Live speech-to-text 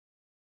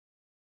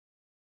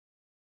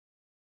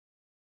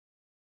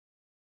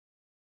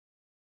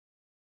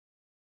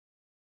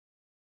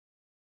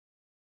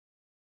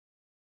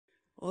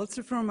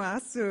Also from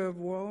us, a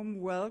warm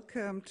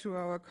welcome to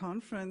our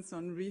conference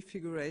on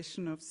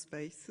Re-Figuration of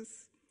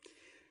Spaces.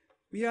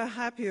 We are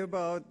happy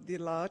about the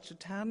large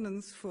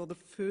attendance for the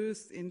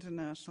first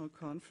international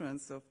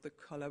conference of the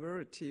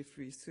Collaborative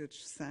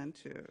Research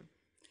Center.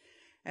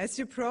 As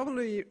you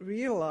probably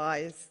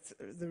realized,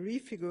 the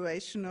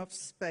Re-Figuration of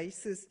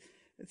Spaces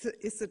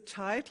is the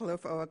title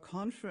of our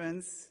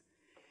conference,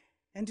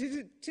 and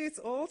it is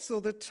also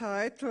the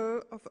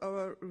title of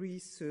our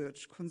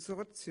research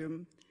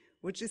consortium,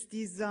 which is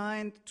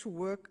designed to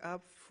work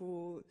up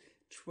for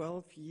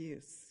 12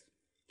 years.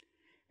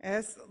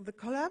 As the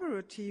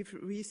Collaborative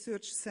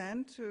Research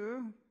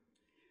Center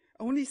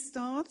only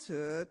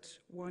started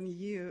 1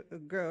 year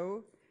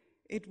ago,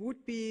 it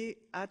would be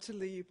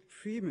utterly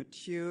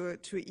premature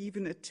to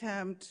even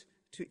attempt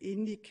to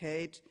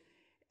indicate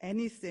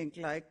anything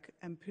like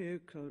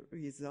empirical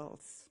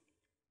results.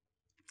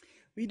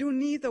 We do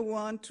neither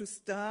want to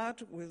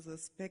start with a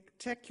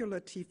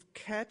speculative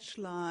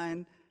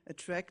catchline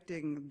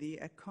attracting the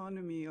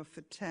economy of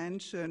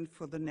attention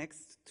for the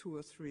next 2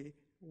 or 3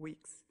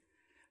 weeks.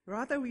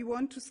 Rather, we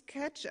want to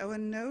sketch our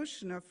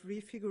notion of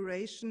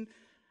refiguration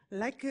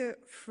like a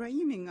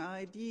framing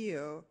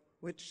idea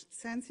which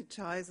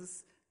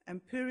sensitizes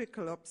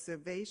empirical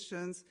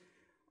observations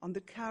on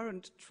the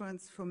current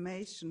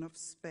transformation of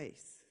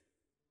space.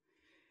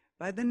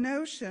 By the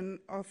notion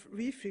of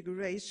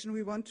refiguration,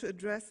 we want to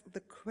address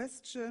the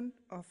question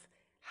of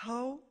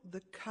how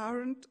the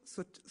current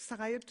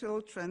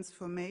societal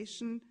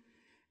transformation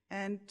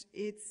and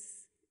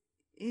its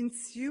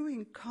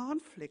ensuing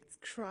conflicts,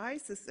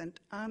 crises, and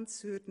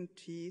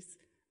uncertainties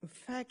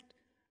affect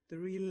the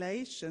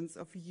relations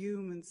of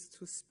humans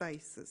to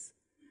spaces,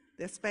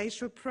 their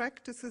spatial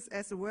practices,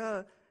 as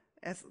well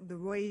as the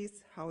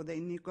ways how they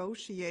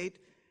negotiate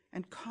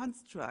and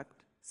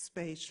construct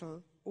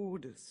spatial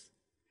orders.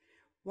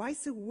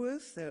 Vice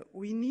versa,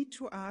 we need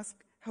to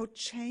ask how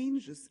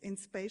changes in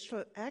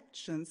spatial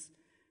actions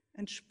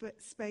and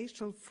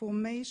spatial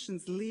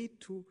formations lead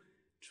to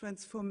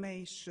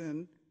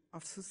transformation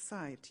of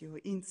society or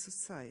in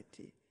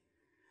society.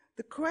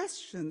 The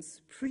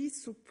questions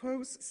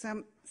presuppose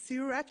some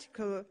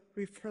theoretical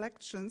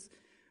reflections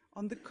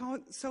on the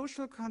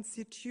social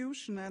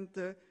constitution and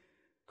the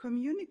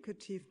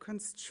communicative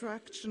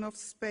construction of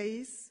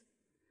space,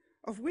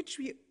 of which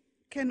we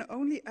can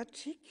only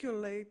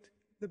articulate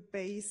the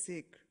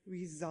basic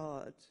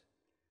result,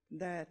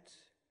 that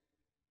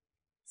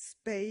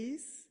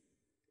space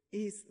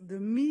is the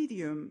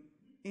medium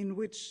in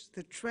which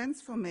the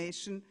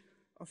transformation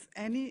of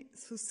any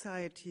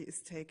society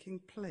is taking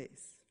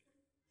place.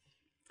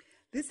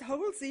 This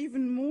holds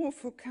even more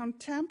for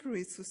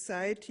contemporary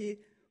society,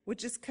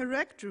 which is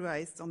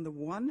characterized on the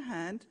one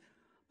hand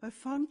by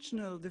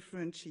functional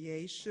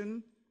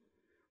differentiation,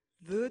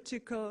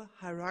 vertical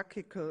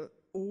hierarchical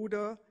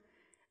order,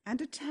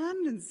 and a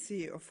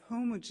tendency of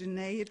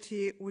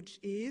homogeneity, which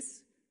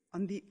is,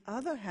 on the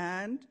other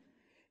hand,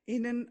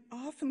 in an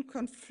often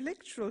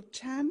conflictual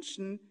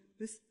tension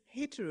with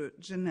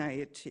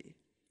heterogeneity.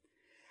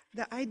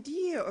 The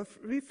idea of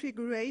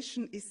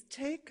refiguration is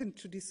taken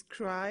to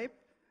describe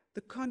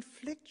the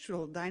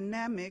conflictual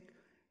dynamic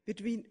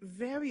between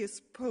various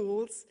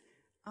poles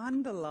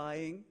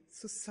underlying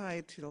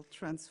societal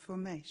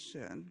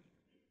transformation.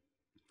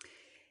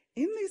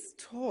 In this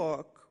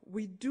talk,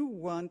 we don't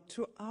want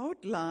to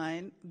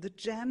outline the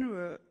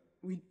general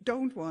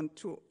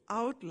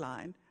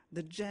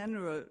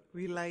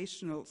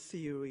relational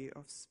theory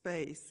of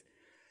space,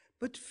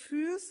 but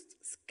first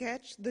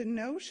sketch the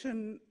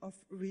notion of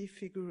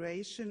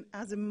refiguration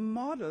as a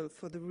model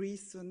for the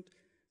recent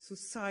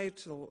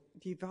societal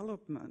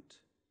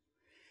development.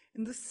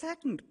 In the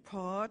second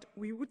part,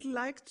 we would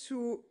like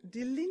to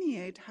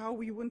delineate how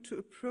we want to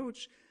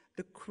approach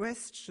the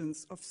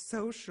questions of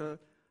social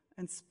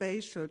and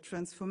spatial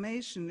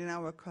transformation in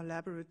our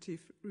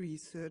collaborative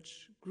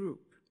research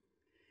group.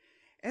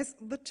 As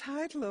the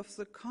title of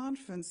the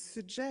conference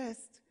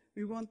suggests,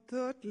 we want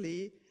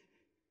thirdly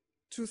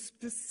to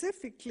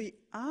specifically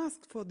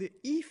ask for the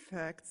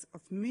effects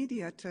of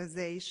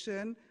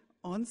mediatization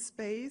on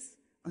space,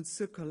 on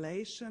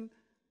circulation,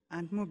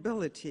 and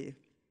mobility.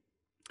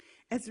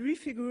 As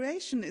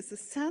refiguration is a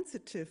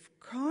sensitive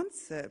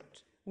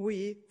concept,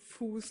 we,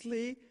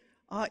 fourthly,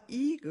 are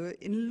eager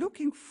in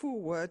looking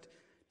forward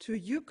to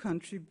your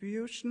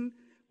contribution,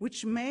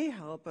 which may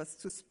help us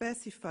to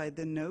specify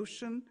the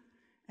notion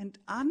and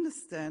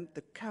understand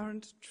the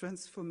current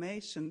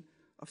transformation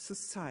of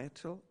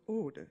societal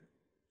order.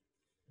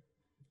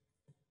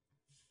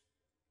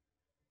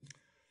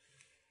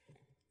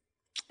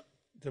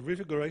 The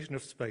refiguration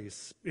of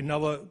space. In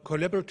our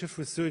collaborative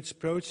research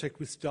project,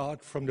 we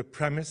start from the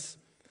premise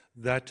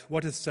that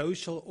what is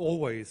social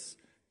always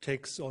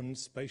takes on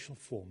spatial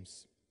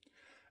forms.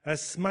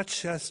 As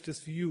much as this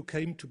view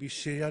came to be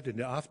shared in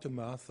the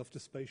aftermath of the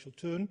spatial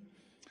turn,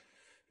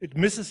 it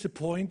misses the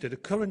point that the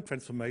current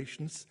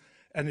transformations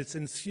and its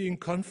ensuing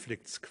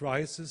conflicts,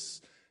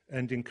 crises,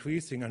 and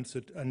increasing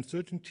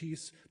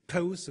uncertainties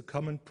pose a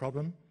common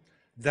problem,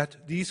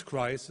 that these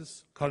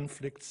crises,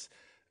 conflicts,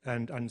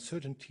 and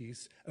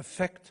uncertainties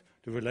affect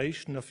the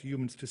relation of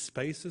humans to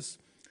spaces,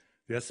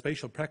 their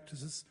spatial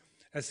practices,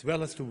 as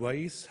well as the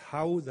ways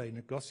how they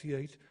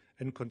negotiate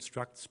and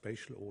construct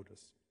spatial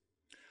orders.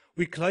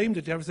 We claim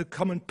that there is a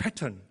common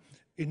pattern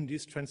in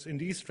these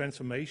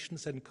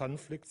transformations and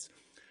conflicts,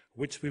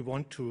 which we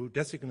want to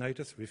designate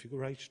as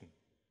refiguration.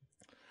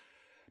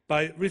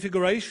 By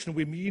refiguration,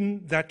 we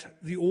mean that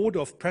the order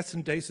of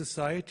present-day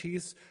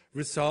societies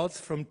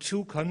results from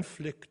two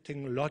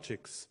conflicting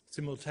logics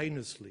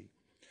simultaneously.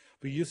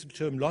 We use the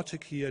term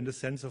logic here in the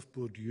sense of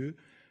Bourdieu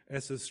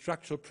as a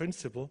structural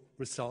principle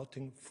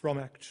resulting from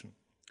action.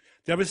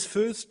 There is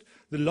first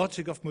the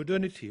logic of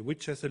modernity,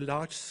 which as a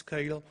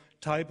large-scale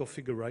type of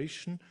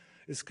figuration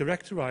is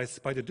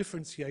characterized by the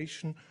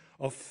differentiation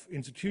of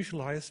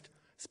institutionalized,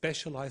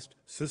 specialized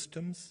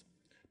systems,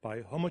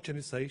 by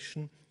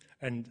homogenization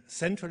and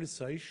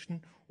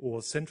centralization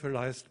or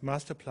centralized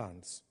master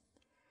plans.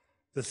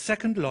 The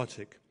second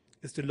logic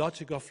is the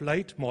logic of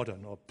late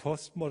modern or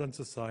postmodern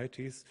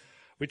societies,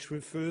 which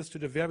refers to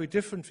the very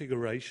different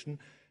figuration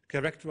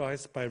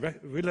characterized by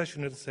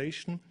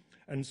relationalization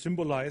and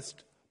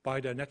symbolized by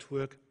their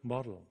network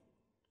model.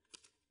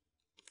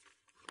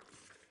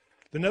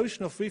 The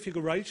notion of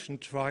refiguration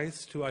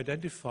tries to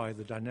identify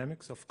the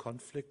dynamics of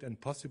conflict and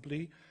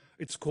possibly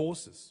its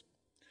causes.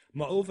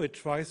 Moreover, it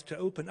tries to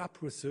open up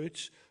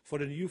research for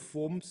the new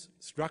forms,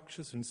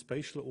 structures, and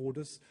spatial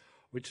orders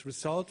which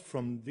result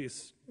from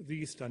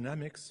these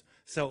dynamics,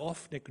 so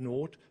often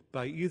ignored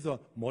by either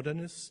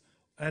modernists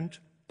and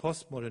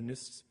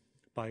postmodernists,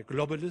 by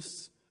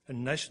globalists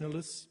and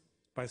nationalists,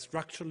 by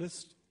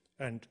structuralists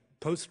and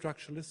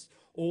post-structuralists,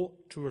 or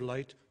to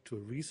relate to a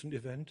recent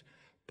event,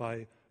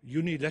 by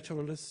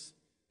unilateralists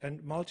and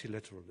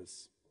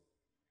multilateralists.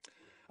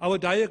 Our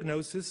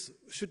diagnosis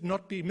should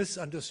not be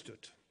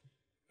misunderstood,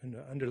 and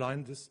I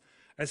underline this,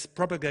 as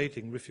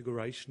propagating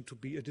refiguration to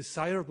be a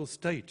desirable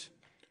state.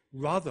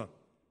 Rather,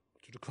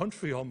 to the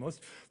contrary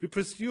almost, we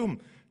presume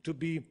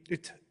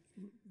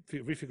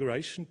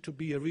refiguration to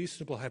be a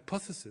reasonable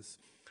hypothesis,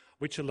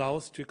 which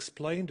allows to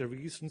explain the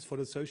reasons for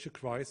the social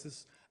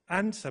crisis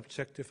and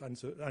subjective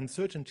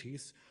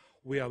uncertainties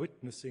we are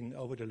witnessing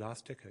over the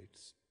last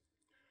decades.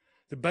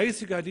 The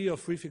basic idea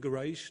of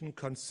refiguration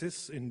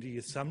consists in the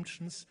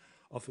assumptions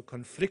of a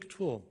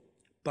conflictual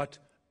but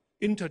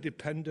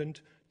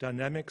interdependent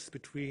dynamics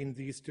between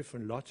these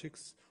different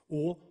logics,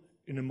 or,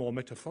 in a more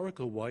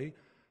metaphorical way,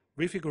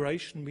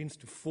 refiguration means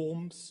the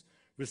forms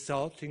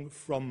resulting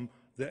from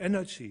the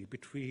energy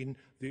between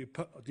the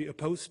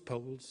opposed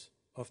poles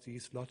of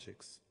these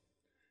logics.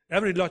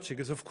 Every logic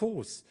is, of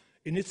course,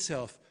 in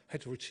itself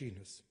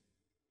heterogeneous.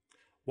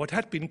 What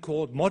had been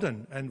called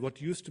modern and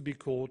what used to be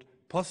called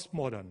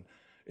postmodern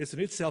is in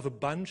itself a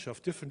bunch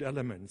of different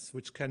elements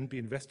which can be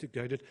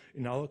investigated,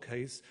 in our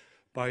case,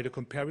 by the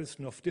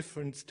comparison of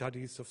different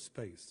studies of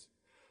space.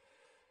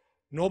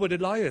 Norbert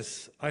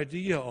Elias'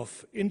 idea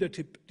of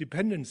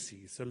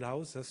interdependencies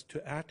allows us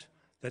to add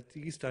that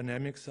these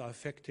dynamics are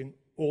affecting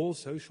all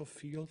social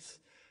fields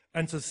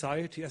and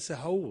society as a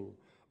whole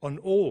on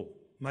all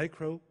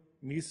micro,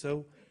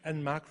 meso,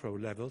 and macro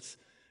levels,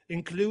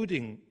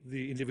 including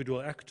the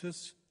individual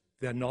actors,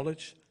 their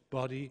knowledge,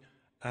 body,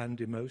 and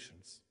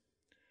emotions.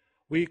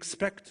 We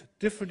expect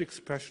different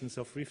expressions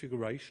of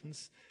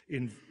refigurations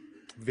in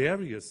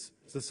various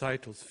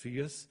societal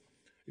spheres,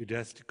 it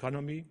is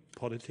economy,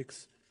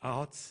 politics,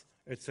 arts,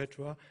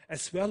 etc.,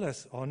 as well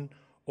as on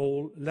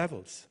all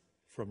levels,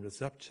 from the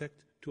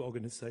subject to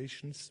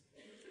organizations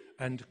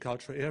and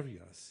cultural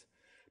areas.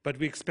 But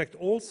we expect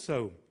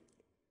also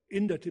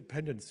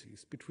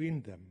interdependencies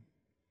between them.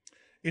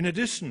 In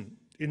addition,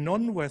 in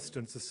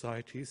non-Western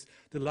societies,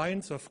 the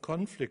lines of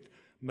conflict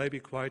may be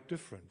quite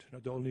different,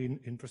 not only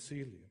in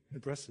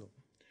Brazil.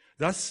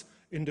 Thus,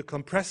 in the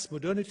compressed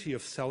modernity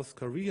of South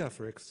Korea,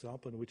 for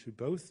example, in which we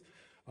both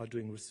are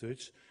doing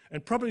research,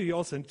 and probably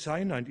also in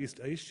China and East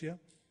Asia,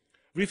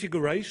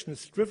 refiguration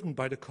is driven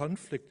by the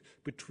conflict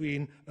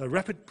between a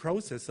rapid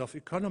process of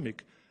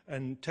economic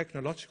and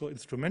technological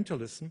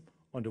instrumentalism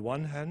on the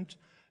one hand,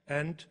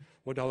 and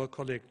what our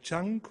colleague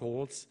Chang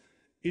calls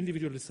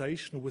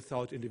individualization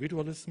without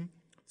individualism,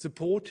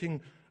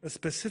 supporting a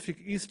specific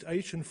East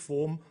Asian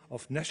form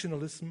of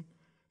nationalism,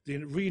 the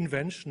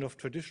reinvention of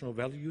traditional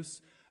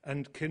values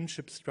and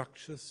kinship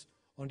structures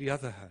on the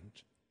other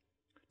hand.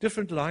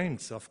 Different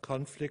lines of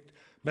conflict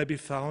may be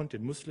found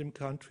in Muslim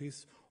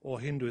countries or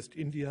Hinduist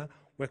India,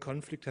 where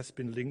conflict has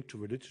been linked to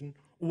religion,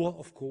 or,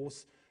 of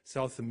course,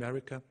 South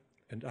America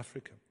and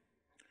Africa.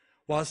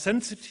 While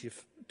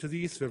sensitive to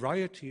these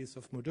varieties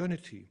of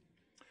modernity,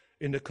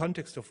 in the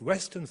context of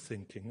Western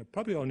thinking, and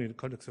probably only in the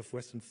context of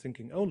Western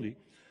thinking only,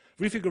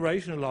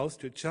 refiguration allows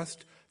to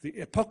adjust the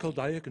epochal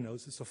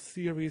diagnosis of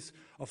theories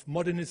of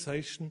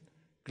modernization,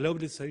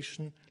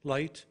 globalization,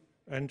 light,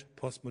 and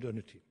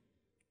postmodernity.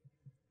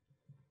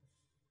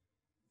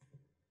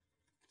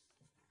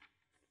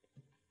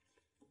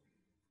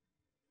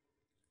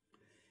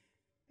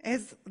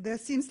 As there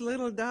seems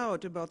little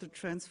doubt about the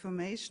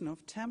transformation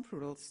of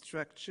temporal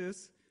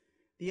structures,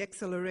 the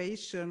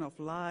acceleration of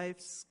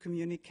lives,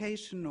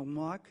 communication, or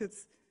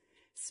markets,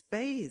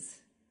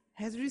 Space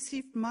has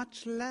received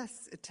much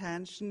less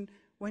attention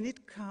when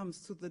it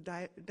comes to the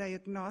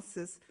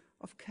diagnosis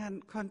of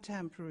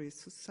contemporary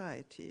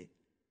society.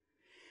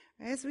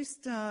 As we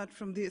start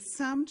from the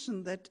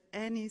assumption that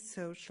any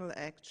social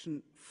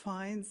action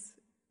finds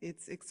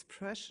its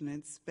expression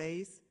in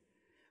space,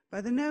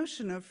 by the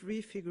notion of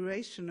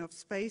refiguration of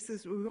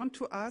spaces, we want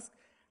to ask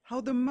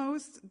how the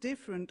most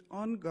different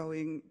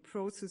ongoing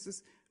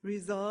processes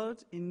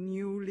result in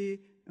newly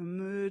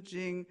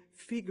emerging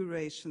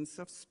figurations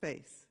of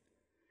space.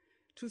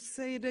 To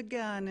say it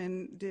again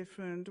in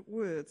different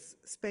words,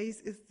 space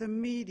is the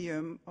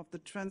medium of the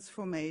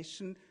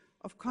transformation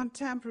of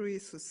contemporary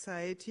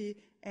society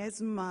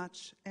as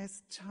much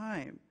as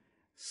time,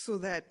 so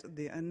that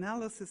the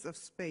analysis of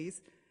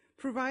space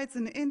provides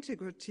an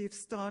integrative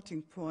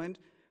starting point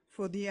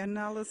for the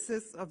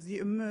analysis of the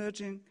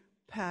emerging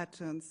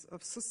patterns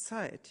of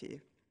society.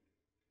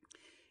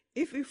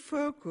 If we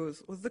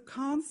focus on the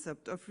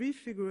concept of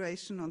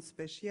refiguration on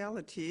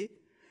spatiality,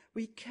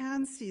 we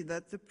can see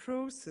that the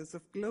process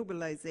of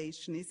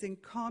globalization is in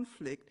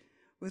conflict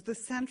with the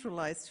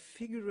centralized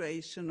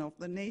figuration of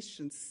the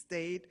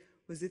nation-state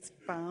with its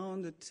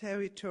bounded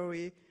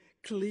territory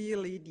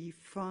clearly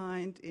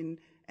defined in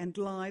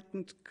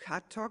enlightened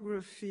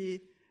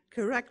cartography,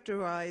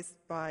 characterized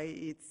by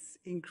its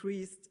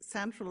increased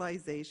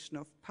centralization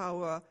of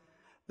power,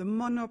 the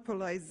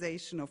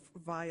monopolization of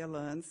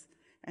violence,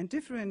 and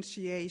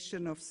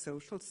differentiation of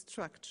social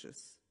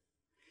structures.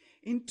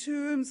 In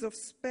terms of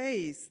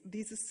space,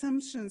 these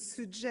assumptions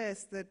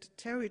suggest that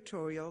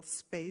territorial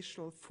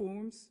spatial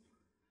forms,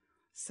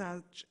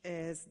 such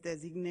as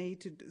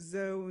designated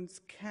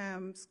zones,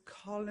 camps,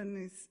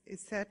 colonies,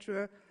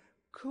 etc.,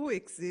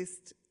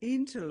 coexist,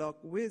 interlock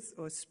with,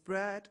 or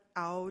spread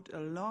out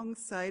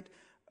alongside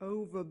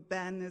over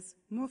banners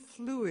more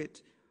fluid,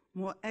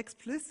 more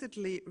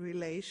explicitly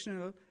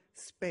relational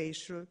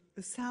spatial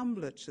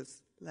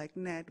assemblages like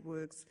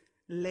networks,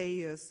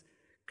 layers,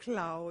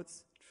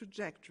 clouds,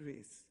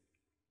 trajectories.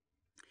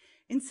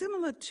 In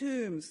similar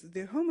terms,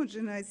 the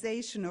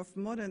homogenization of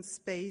modern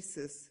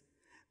spaces,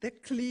 the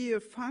clear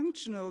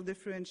functional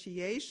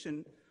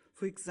differentiation,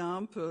 for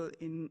example,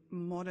 in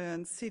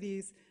modern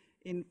cities,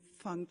 in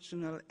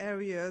functional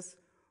areas,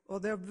 or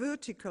their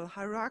vertical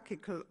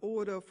hierarchical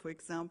order, for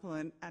example,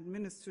 in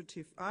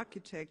administrative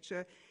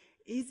architecture,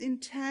 is in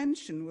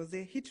tension with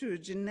the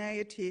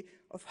heterogeneity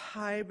of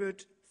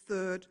hybrid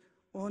third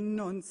or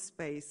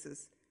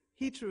non-spaces,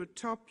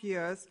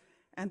 heterotopias,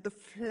 and the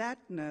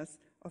flatness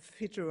of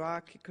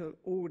hierarchical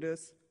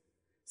orders,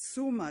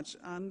 so much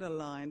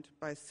underlined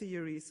by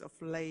theories of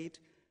late,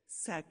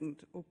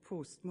 second, or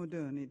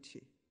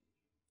post-modernity.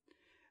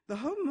 The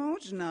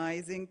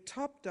homogenizing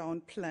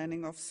top-down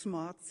planning of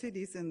smart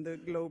cities in the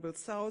global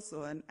south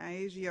or in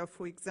Asia,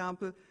 for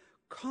example,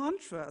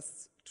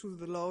 contrasts to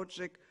the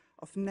logic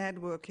of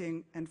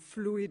networking and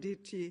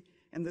fluidity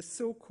in the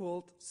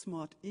so-called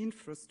smart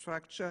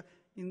infrastructure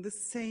in the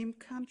same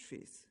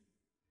countries.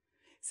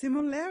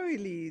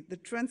 Similarly, the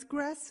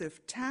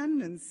transgressive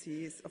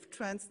tendencies of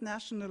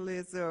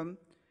transnationalism,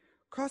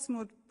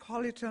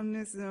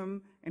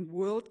 cosmopolitanism, and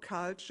world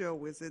culture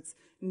with its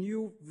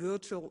new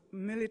virtual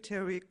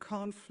military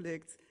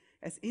conflicts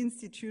as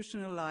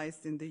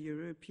institutionalized in the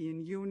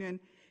European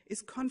Union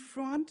is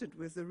confronted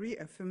with the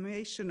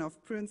reaffirmation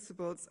of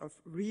principles of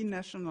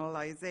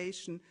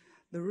renationalization,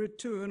 the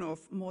return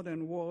of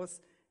modern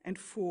wars, and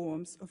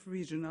forms of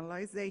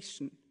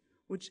regionalization,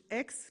 which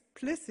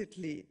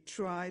explicitly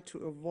try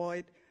to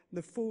avoid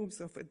the forms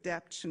of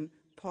adaptation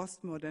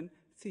postmodern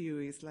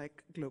theories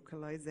like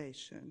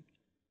globalization.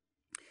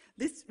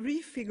 This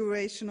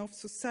refiguration of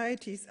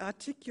society is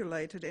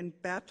articulated in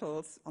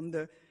battles on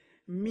the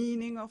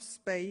meaning of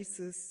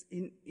spaces,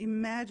 in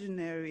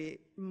imaginary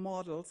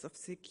models of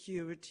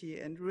security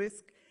and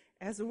risk,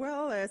 as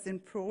well as in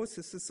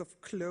processes of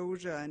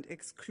closure and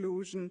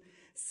exclusion,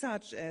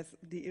 such as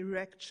the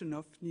erection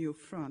of new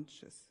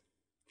frontiers.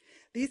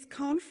 These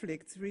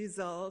conflicts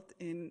result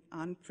in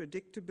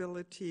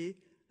unpredictability,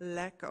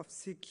 lack of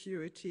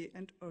security,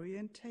 and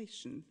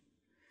orientation.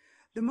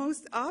 The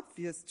most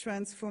obvious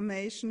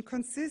transformation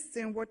consists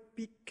in what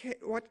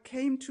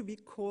came to be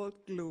called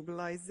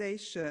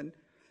globalization.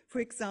 For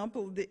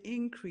example, the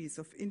increase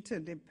of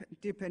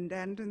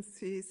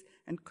interdependencies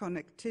and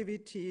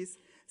connectivities,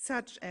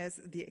 such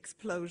as the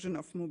explosion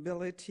of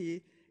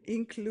mobility,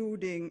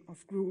 including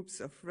of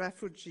groups of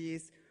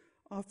refugees,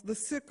 of the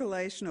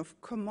circulation of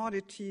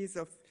commodities,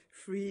 of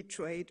free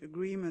trade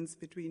agreements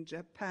between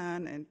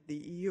Japan and the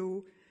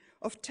EU,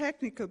 of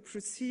technical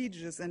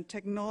procedures and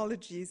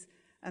technologies,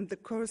 and the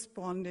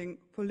corresponding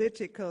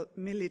political,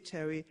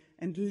 military,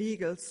 and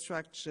legal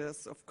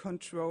structures of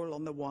control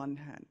on the one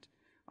hand.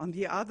 On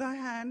the other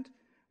hand,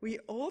 we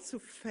also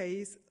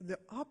face the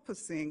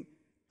opposing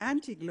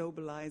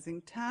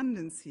anti-globalizing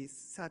tendencies,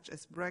 such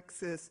as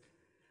Brexit,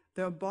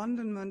 the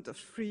abandonment of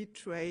free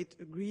trade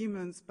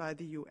agreements by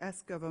the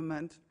US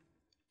government,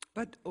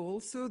 but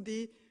also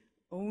the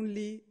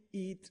only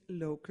eat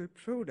local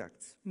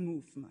products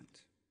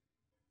movement.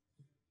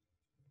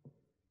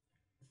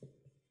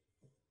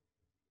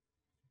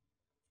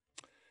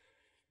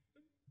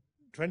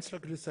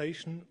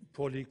 Translocalization,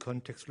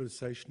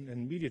 polycontextualization,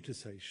 and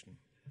mediatization.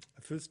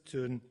 I first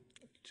turn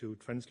to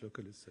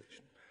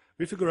translocalization.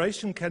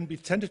 Re-figuration can be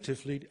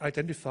tentatively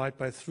identified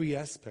by three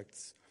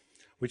aspects,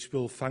 which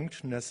will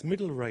function as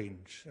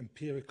middle-range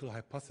empirical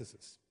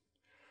hypotheses.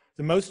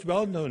 The most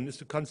well-known is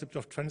the concept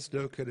of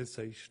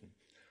translocalization.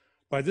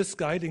 By this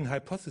guiding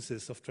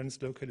hypothesis of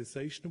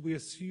translocalization, we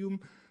assume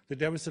that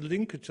there is a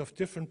linkage of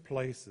different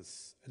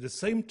places. At the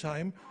same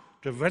time,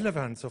 the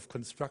relevance of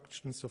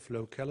constructions of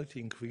locality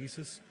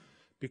increases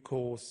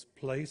because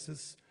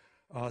places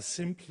are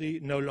simply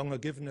no longer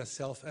given as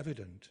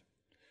self-evident.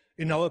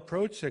 In our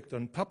project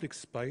on public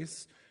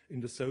space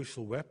in the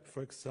social web,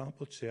 for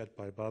example, chaired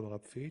by Barbara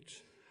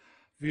Pfetsch,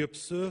 we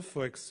observe,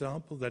 for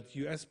example, that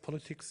US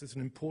politics is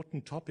an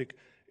important topic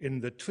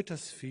in the Twitter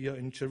sphere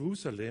in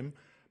Jerusalem,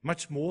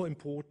 much more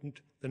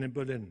important than in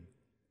Berlin.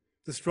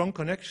 The strong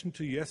connection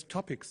to US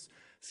topics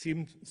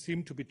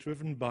seem to be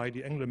driven by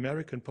the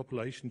Anglo-American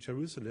population in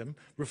Jerusalem,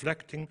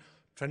 reflecting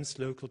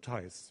translocal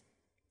ties.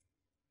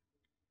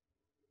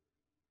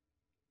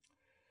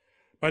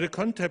 By the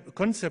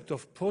concept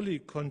of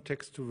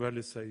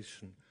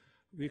polycontextualization,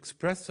 we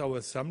express our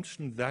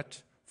assumption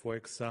that, for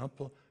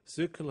example,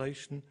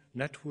 circulation,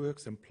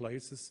 networks, and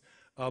places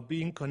are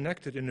being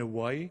connected in a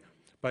way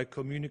by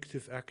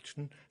communicative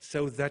action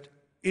so that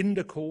in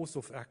the course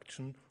of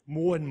action,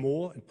 more and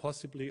more, and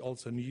possibly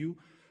also new,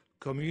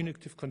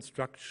 communicative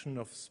construction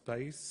of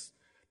space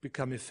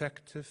become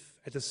effective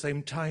at the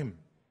same time.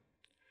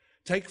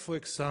 Take, for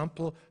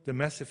example, the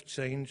massive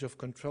change of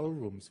control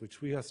rooms,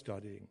 which we are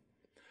studying.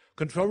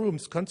 Control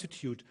rooms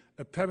constitute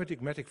a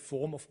paradigmatic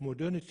form of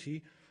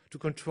modernity to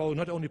control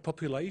not only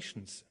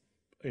populations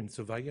in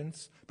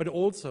surveillance, but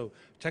also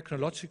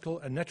technological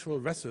and natural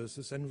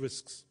resources and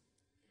risks.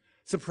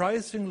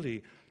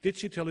 Surprisingly,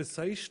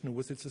 digitalization,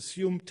 with its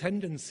assumed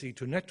tendency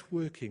to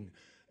networking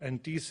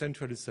and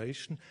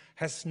decentralization,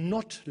 has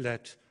not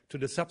led to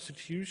the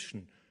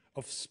substitution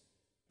of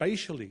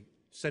spatially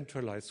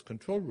centralized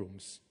control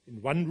rooms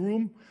in one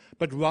room,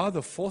 but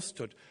rather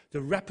fostered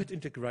the rapid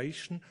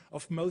integration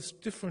of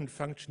most different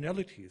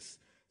functionalities,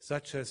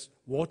 such as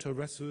water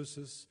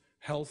resources,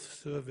 health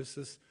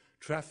services,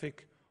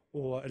 traffic,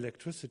 or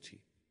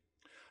electricity.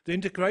 The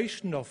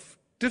integration of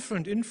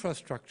different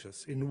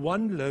infrastructures in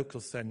one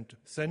local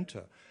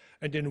center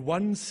and in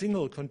one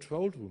single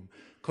control room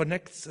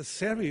connects a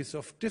series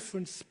of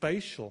different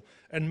spatial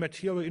and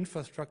material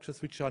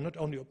infrastructures which are not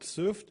only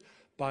observed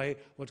by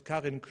what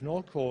Karin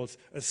Knoll calls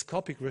a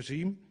scopic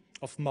regime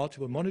of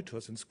multiple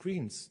monitors and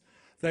screens.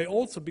 They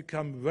also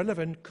become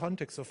relevant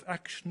contexts of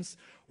actions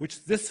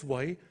which this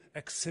way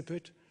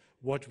exhibit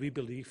what we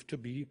believe to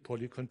be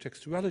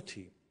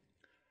polycontextuality.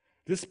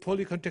 This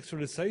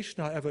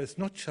polycontextualization, however, is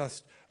not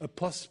just a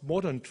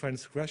postmodern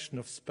transgression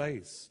of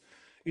space.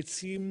 It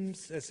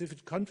seems as if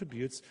it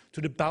contributes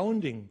to the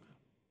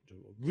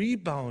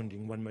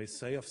rebounding, one may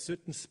say, of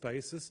certain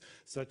spaces,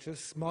 such as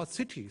smart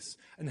cities,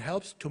 and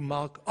helps to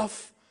mark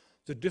off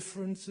the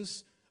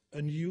differences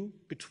anew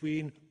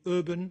between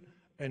urban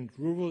and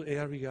rural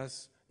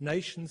areas,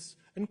 nations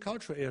and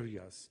cultural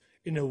areas,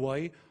 in a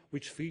way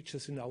which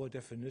features in our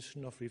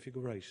definition of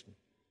re-figuration.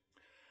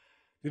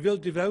 We will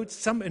devote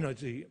some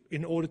energy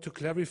in order to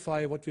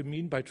clarify what we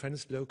mean by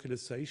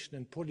translocalization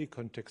and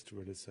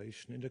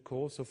polycontextualization in the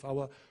course of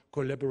our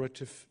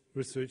collaborative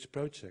research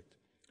project.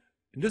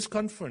 In this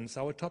conference,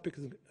 our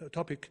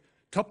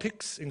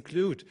topics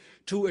include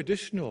two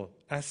additional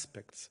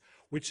aspects,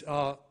 which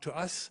are, to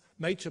us,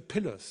 major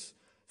pillars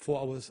for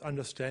our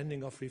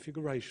understanding of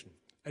re-figuration.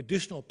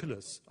 Additional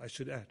pillars, I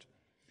should add: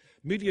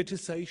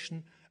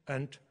 mediatization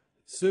and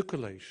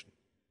circulation.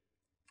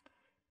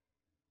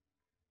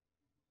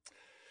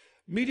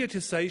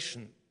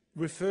 Mediatization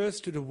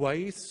refers to the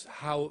ways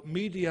how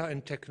media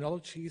and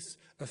technologies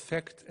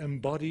affect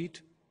embodied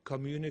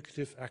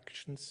communicative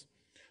actions,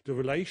 the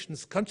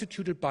relations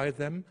constituted by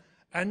them,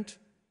 and,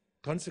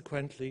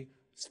 consequently,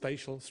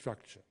 spatial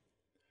structure.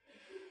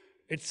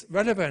 Its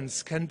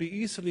relevance can be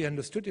easily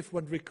understood if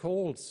one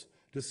recalls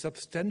the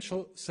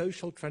substantial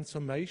social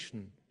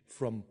transformation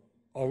from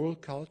oral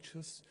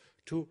cultures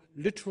to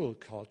literal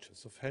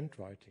cultures of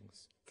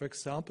handwritings, for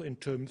example, in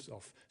terms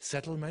of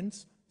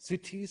settlements,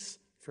 cities,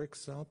 for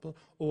example,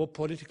 or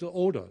political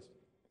orders,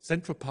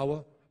 central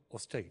power, or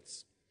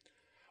states.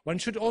 One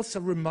should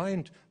also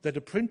remind that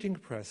the printing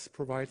press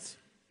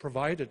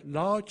provided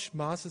large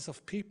masses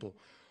of people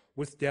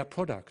with their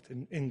product,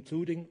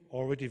 including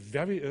already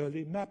very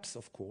early maps,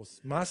 of course,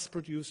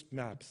 mass-produced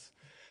maps,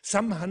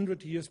 some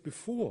 100 years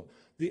before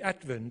the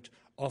advent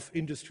of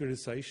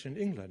industrialization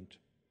in England.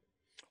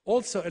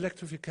 Also,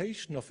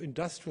 electrification of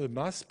industrial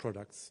mass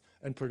products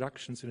and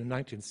productions in the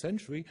 19th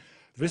century,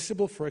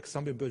 visible, for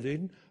example, in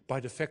Berlin by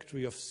the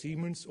factory of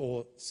Siemens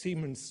or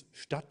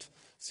Siemensstadt,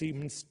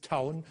 Siemens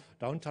Town,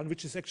 downtown,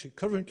 which is actually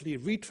currently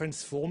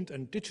retransformed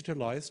and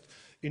digitalized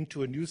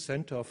into a new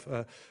center of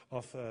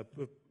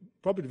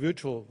probably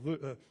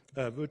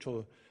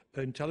virtual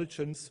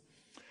intelligence.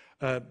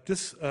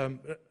 This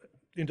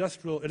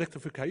industrial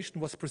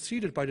electrification was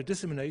preceded by the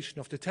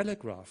dissemination of the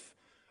telegraph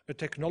a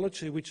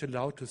technology which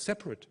allowed to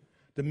separate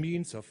the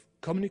means of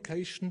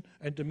communication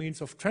and the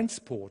means of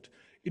transport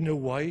in a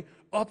way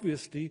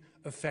obviously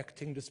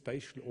affecting the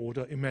spatial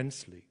order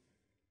immensely.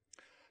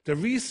 The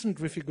recent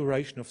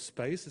refiguration of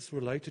space is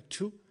related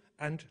to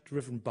and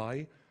driven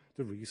by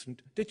the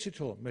recent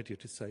digital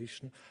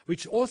mediatization,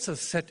 which also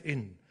set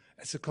in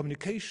as a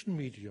communication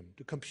medium,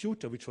 the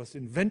computer, which was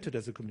invented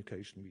as a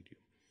communication medium.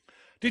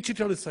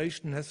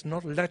 Digitalization has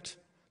not led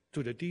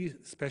to the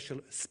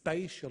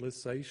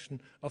spatialization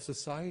of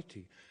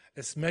society,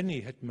 as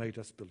many had made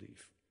us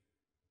believe.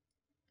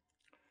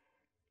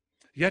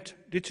 Yet,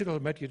 digital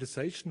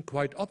mediatization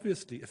quite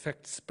obviously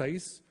affects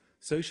space,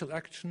 social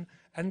action,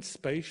 and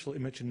spatial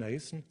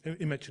imagination,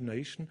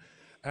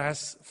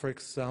 as, for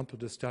example,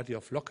 the study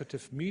of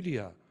locative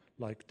media,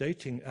 like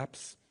dating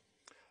apps,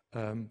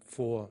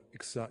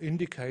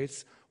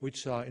 indicates,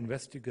 which are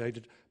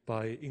investigated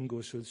by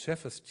Ingo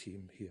Schulz-Schäfer's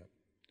team here.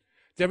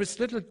 There is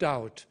little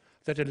doubt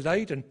that in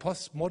late and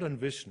postmodern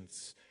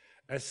visions,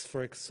 as,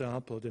 for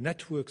example, the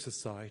network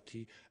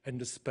society and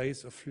the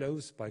space of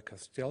flows by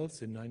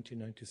Castells in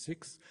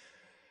 1996,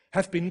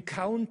 have been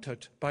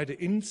countered by the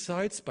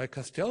insights, by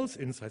Castells'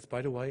 insights,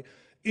 by the way,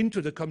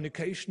 into the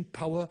communication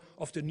power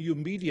of the new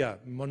media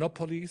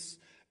monopolies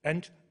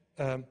and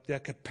their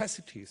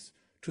capacities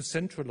to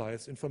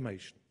centralize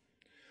information.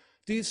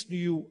 These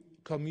new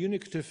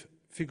communicative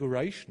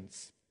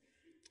figurations,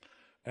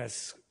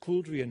 as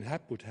Couldry and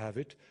Hebb would have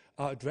it,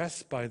 are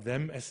addressed by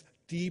them as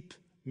deep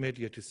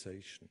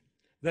mediatization.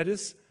 That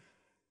is,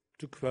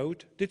 to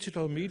quote,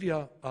 digital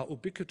media are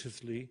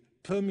ubiquitously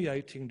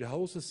permeating the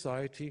whole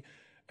society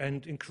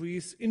and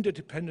increase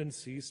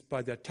interdependencies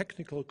by their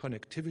technical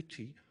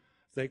connectivity.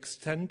 They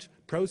extend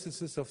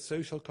processes of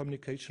social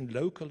communication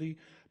locally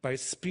by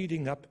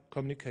speeding up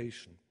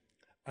communication,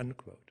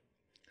 unquote.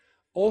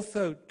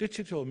 Although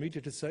digital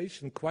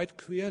mediatization quite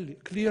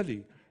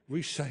clearly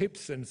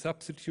reshapes and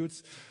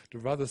substitutes the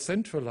rather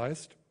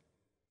centralized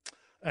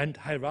and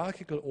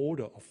hierarchical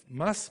order of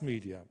mass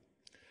media,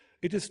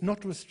 it is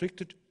not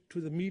restricted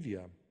to the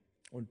media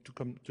or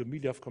to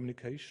media of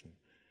communication.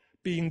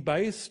 Being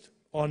based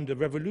on the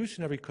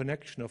revolutionary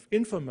connection of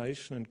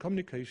information and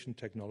communication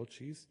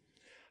technologies,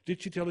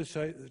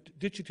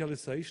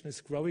 digitalization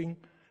is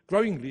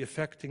growingly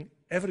affecting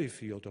every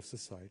field of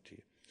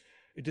society.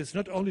 It is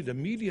not only the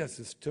media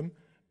system,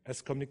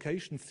 as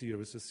communication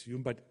theorists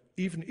assume, but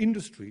even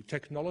industry,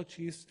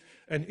 technologies,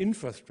 and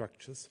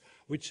infrastructures,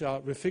 which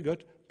are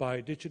refigured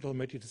by digital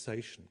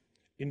mediatization.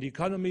 In the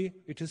economy,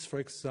 it is, for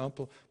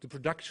example, the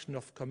production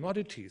of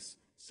commodities,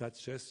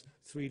 such as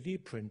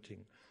 3D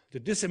printing, the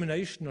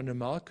dissemination on the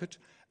market,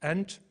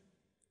 and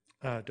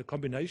the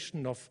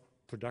combination of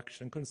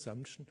production and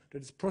consumption,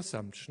 that is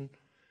prosumption,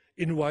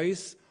 in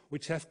ways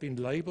which have been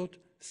labeled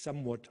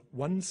somewhat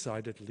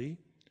one-sidedly,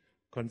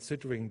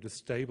 considering the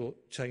stable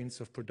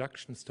chains of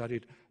production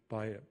studied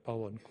by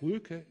Bauer and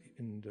Kuhlke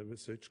in the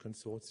research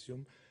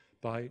consortium,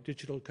 by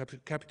digital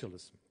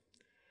capitalism.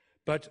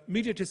 But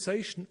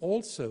mediatization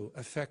also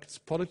affects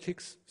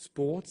politics,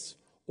 sports,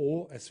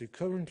 or, as we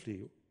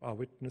currently are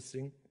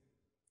witnessing,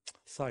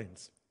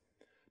 science.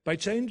 By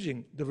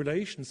changing the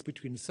relations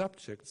between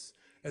subjects,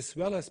 as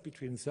well as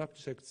between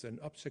subjects and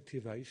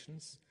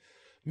objectivations,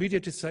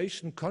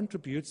 mediatization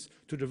contributes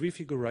to the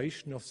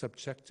refiguration of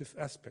subjective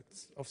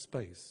aspects of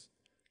space.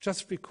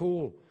 Just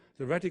recall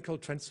the radical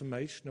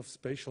transformation of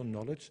spatial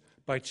knowledge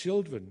by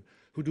children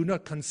who do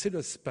not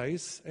consider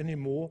space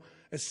anymore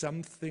as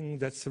something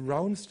that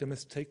surrounds them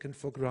as taken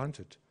for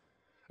granted.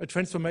 A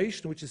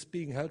transformation which is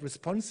being held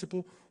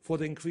responsible for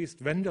the increased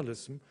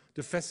vandalism,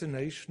 the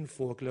fascination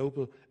for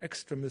global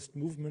extremist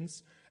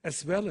movements,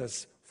 as well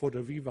as for the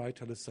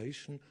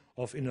revitalization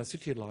of inner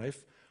city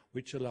life,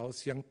 which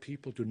allows young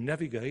people to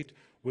navigate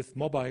with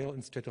mobile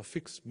instead of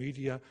fixed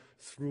media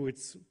through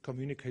its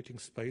communicating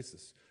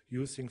spaces,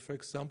 using, for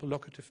example,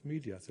 locative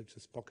media such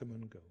as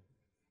Pokémon Go.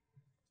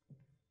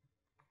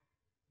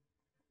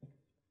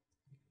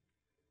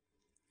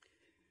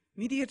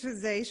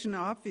 Mediatization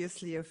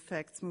obviously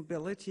affects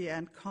mobility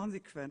and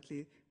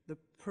consequently the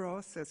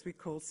process we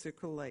call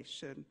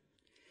circulation.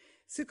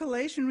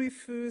 Circulation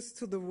refers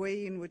to the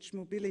way in which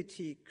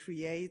mobility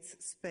creates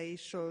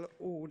spatial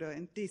order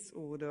and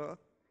disorder.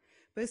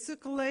 By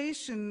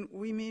circulation,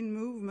 we mean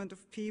movement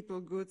of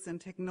people, goods,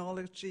 and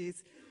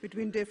technologies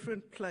between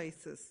different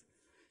places.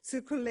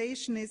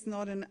 Circulation is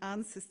not an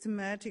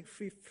unsystematic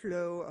free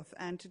flow of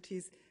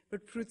entities,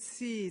 but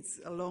proceeds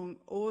along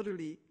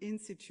orderly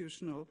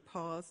institutional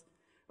paths,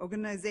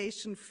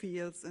 organization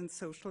fields, and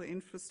social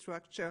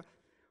infrastructure,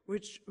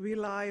 which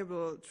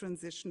reliable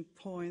transition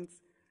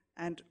points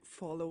and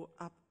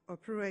follow-up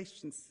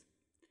operations.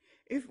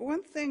 If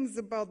one thinks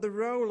about the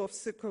role of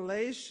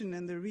circulation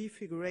in the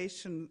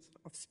refiguration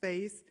of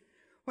space,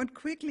 one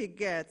quickly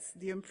gets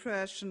the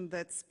impression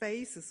that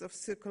spaces of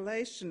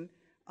circulation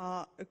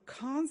are a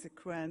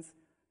consequence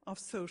of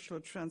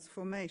social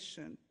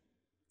transformation.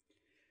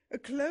 A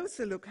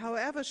closer look,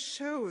 however,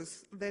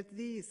 shows that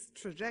these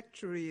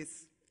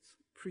trajectories,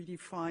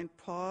 predefined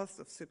paths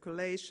of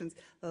circulations,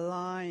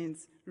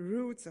 lines,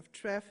 routes of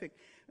traffic,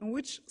 in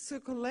which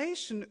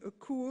circulation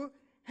occur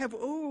have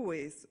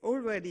always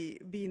already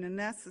been a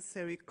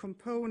necessary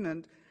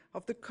component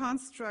of the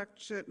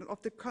construction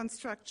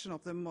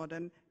of the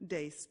modern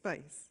day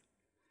space.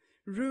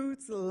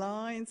 Routes,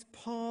 lines,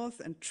 paths,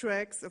 and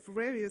tracks of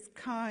various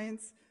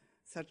kinds,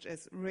 such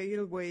as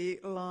railway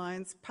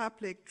lines,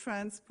 public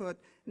transport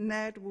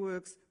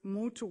networks,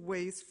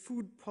 motorways,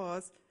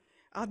 footpaths,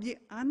 are the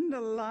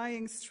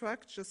underlying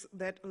structures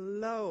that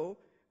allow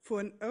for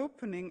an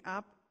opening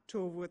up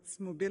towards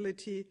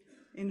mobility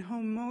in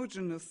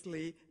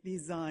homogeneously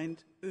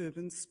designed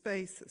urban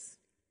spaces.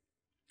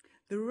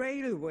 The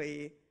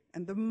railway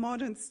and the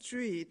modern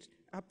street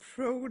are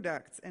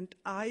products and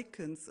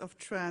icons of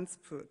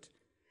transport.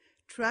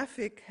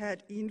 Traffic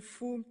had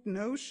informed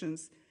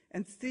notions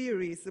and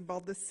theories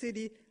about the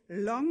city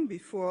long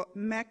before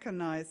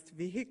mechanized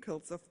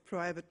vehicles of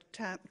private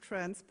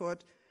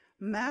transport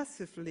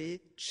massively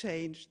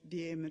changed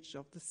the image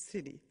of the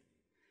city.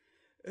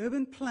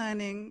 Urban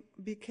planning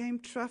became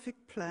traffic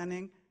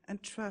planning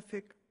and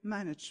traffic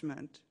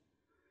management.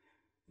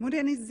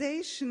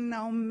 Modernization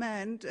now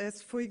meant,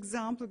 as for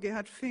example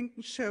Gerhard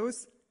Finken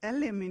shows,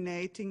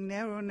 eliminating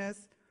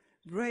narrowness,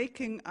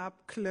 breaking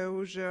up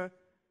closure,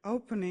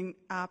 opening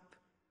up,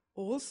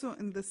 also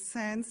in the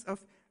sense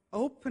of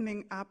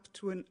opening up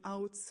to an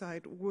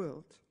outside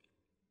world.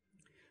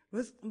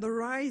 With the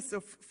rise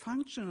of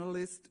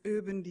functionalist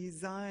urban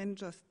design,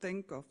 just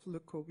think of Le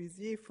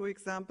Corbusier, for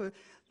example,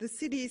 the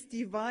city is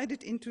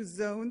divided into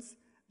zones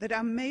that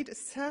are made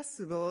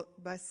accessible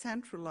by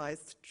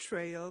centralized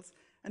trails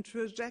and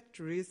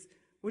trajectories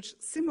which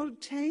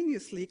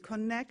simultaneously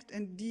connect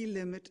and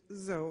delimit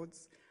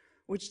zones,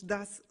 which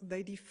thus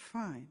they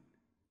define.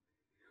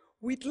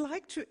 We'd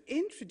like to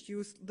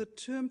introduce the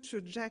term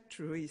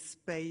trajectory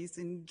space,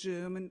 in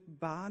German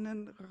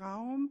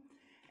Bahnenraum,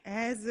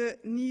 as a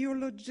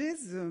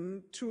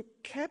neologism to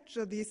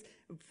capture these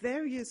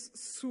various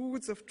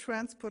sorts of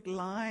transport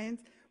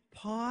lines,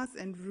 paths,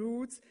 and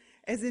routes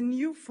as a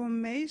new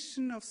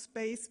formation of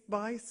space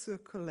by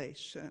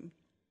circulation.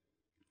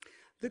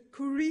 The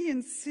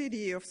Korean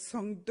city of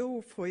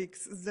Songdo, for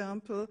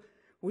example,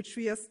 which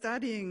we are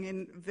studying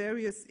in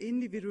various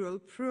individual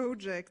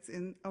projects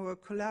in our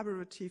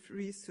collaborative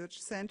research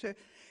center,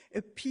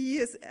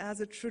 appears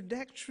as a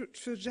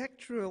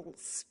trajectorial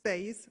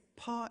space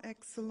par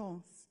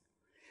excellence.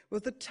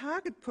 With a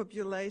target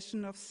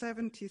population of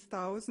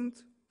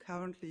 70,000,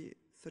 currently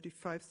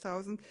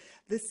 35,000,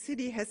 the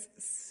city has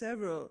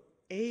several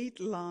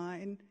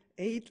 8-lane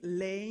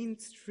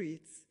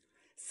streets.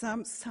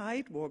 Some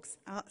sidewalks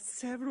are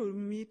several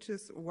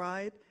meters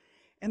wide,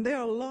 and there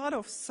are a lot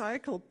of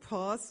cycle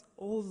paths,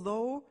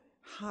 although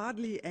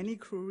hardly any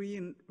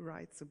Korean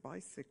rides a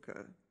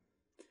bicycle.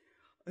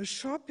 A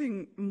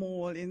shopping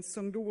mall in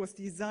Songdo was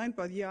designed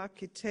by the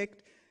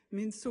architect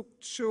Min-suk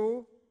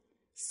Cho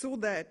so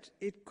that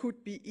it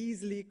could be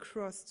easily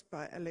crossed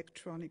by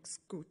electronic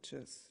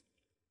scooters.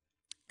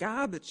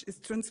 Garbage is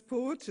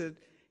transported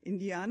in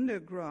the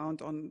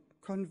underground on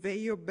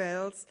conveyor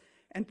belts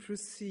and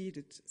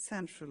proceeded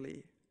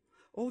centrally.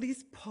 All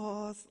these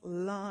paths,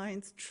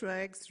 lines,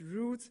 tracks,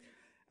 routes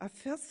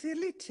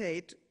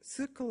facilitate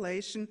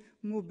circulation,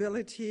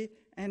 mobility,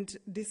 and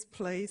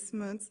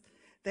displacements.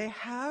 They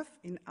have,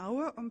 in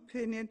our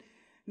opinion,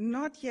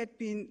 not yet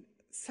been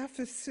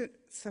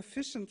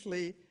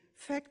sufficiently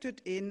factored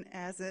in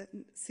as a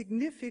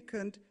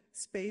significant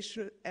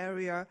spatial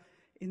area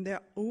in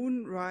their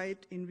own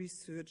right in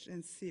research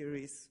and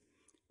theories,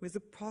 with a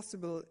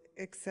possible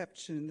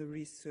exception in the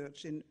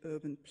research in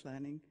urban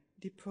planning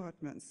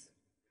departments.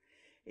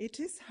 It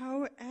is,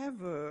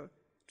 however,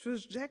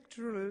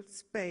 trajectorial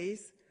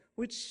space,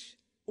 which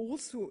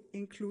also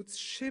includes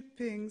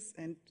shippings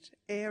and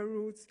air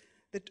routes,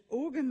 that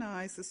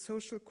organize the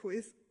social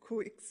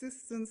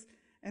coexistence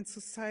and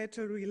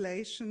societal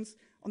relations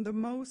on the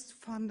most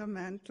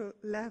fundamental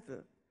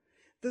level.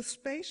 The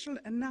spatial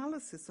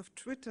analysis of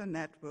Twitter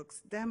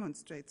networks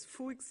demonstrates,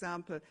 for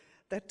example,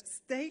 that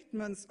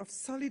statements of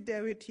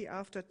solidarity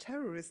after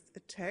terrorist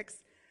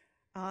attacks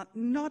are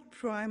not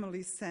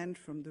primarily sent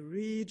from the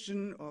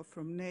region or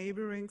from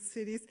neighboring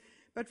cities,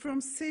 but from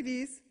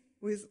cities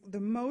with the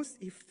most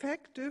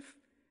effective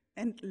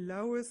and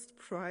lowest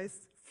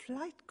priced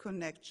flight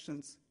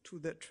connections to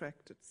the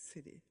attracted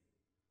city.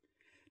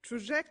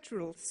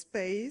 Trajectorial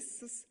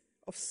spaces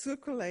of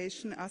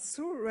circulation are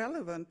so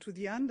relevant to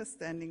the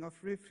understanding of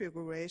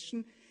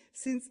refiguration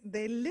since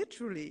they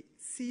literally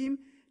seem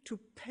to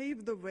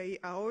pave the way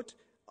out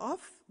of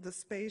the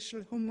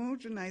spatial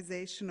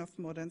homogenization of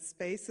modern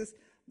spaces,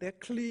 their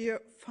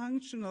clear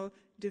functional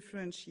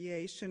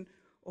differentiation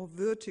or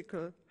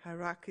vertical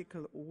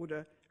hierarchical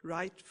order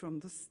right from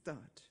the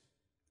start.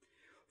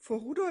 For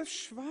Rudolf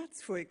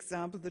Schwarz, for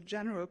example, the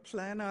general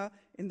planner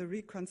in the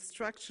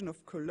reconstruction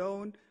of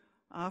Cologne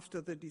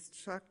after the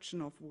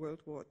destruction of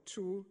World War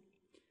II,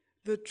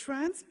 the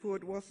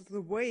transport was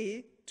the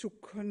way to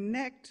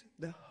connect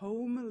the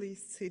homely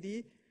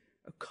city,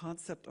 a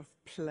concept of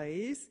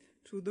place,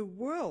 to the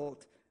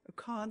world, a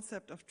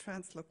concept of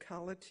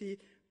translocality,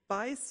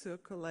 by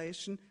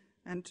circulation,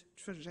 and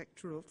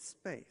trajectoral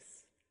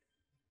space.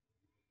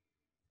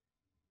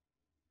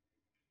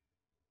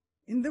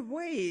 In the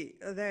way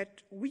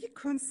that we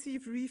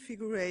conceive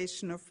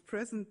refiguration of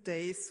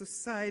present-day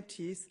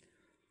societies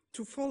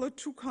to follow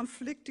two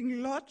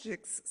conflicting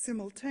logics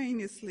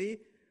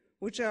simultaneously,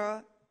 which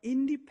are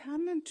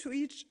independent to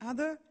each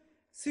other,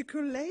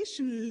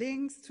 circulation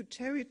links to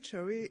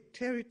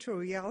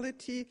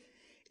territoriality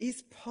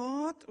is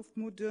part of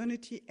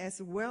modernity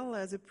as well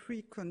as a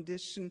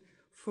precondition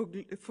for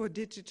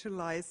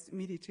digitalized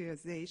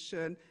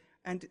militarization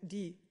and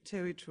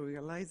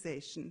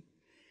deterritorialization.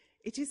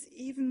 It is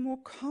even more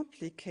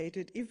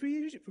complicated if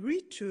we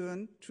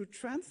return to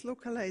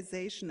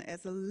translocalization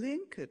as a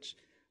linkage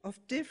of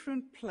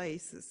different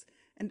places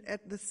and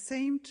at the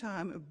same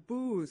time a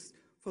boost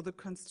for the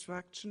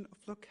construction of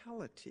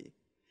locality.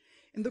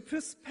 In this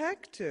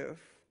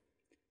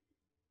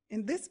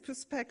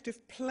perspective,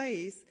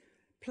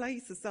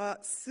 places are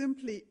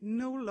simply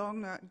no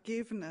longer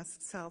given as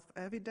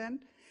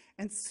self-evident,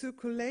 and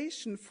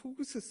circulation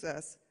forces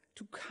us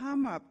to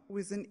come up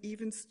with an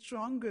even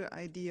stronger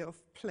idea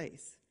of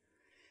place.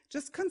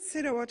 Just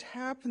consider what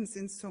happens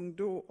in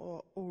Songdo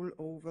or all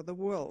over the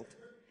world.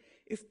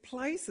 If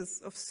places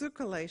of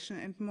circulation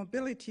and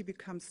mobility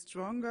become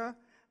stronger,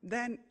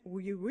 then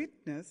we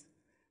witness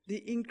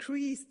the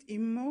increased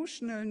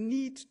emotional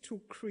need to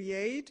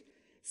create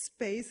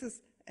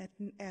spaces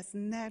as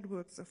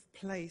networks of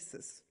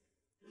places.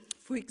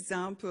 For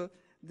example,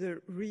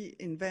 the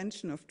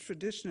reinvention of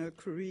traditional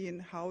Korean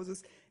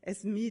houses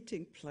as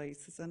meeting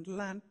places and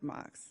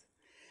landmarks.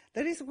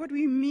 That is what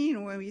we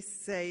mean when we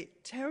say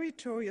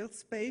territorial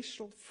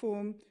spatial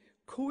form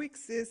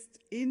coexist,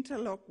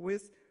 interlock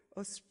with,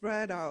 or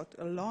spread out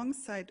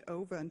alongside,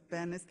 over, and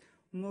beneath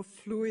more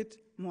fluid,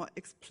 more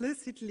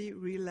explicitly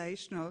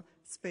relational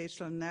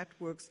spatial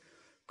networks,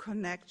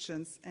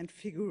 connections, and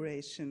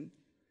figuration.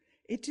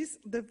 It is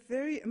the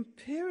very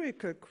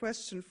empirical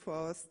question for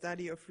our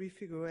study of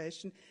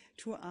refiguration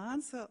to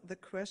answer the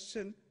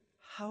question,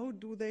 how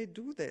do they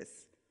do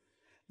this?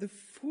 The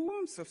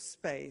forms of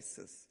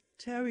spaces,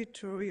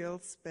 territorial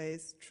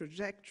space,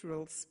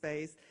 trajectoral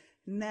space,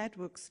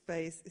 network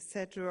space,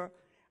 etc.,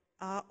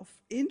 are of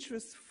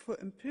interest for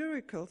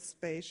empirical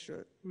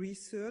spatial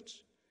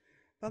research,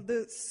 but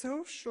the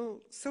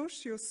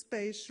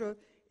socio-spatial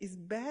is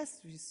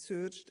best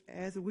researched,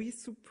 as we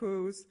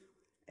suppose,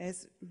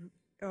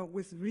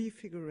 with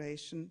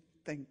refiguration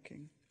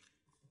thinking.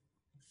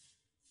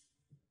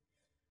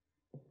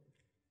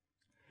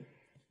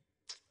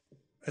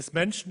 As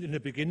mentioned in the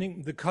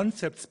beginning, the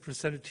concepts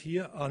presented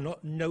here are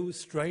no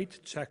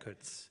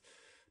straitjackets,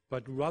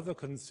 but rather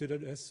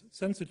considered as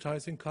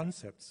sensitizing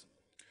concepts.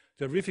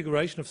 The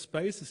refiguration of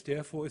spaces,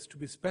 therefore, is to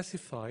be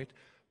specified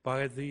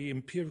by the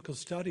empirical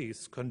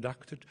studies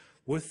conducted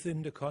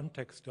within the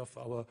context of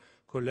our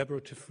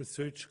collaborative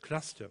research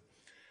cluster,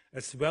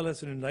 as well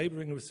as in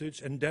neighboring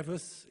research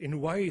endeavors in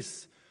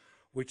ways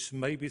which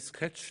may be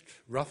sketched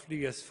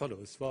roughly as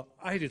follows. Well,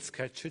 I did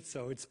sketch it,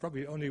 so it's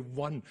probably only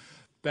one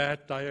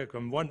bad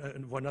diagram,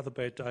 one other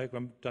bad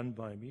diagram done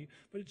by me,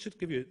 but it should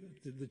give you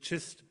the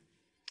gist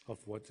of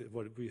what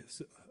we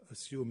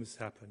assume is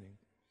happening.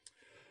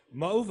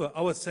 Moreover,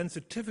 our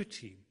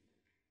sensitivity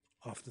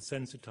of the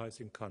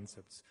sensitizing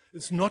concepts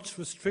is not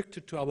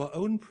restricted to our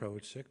own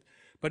project,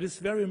 but is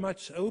very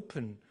much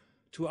open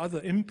to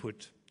other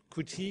input,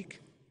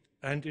 critique,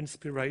 and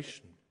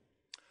inspiration.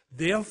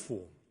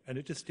 Therefore, and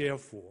it is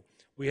therefore,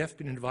 we have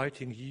been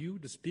inviting you,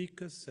 the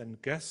speakers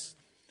and guests,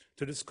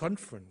 to this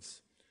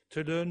conference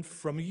to learn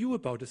from you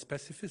about the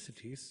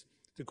specificities,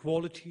 the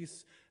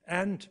qualities,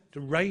 and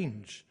the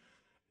range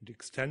and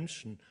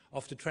extension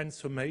of the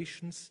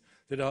transformations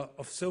that are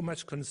of so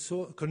much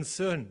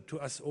concern to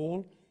us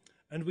all,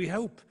 and we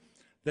hope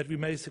that we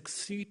may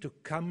succeed to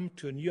come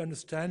to a new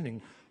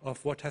understanding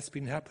of what has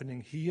been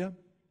happening here,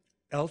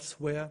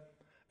 elsewhere,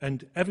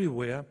 and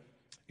everywhere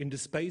in the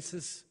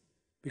spaces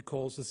we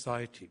call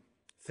society.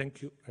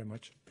 Thank you very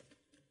much.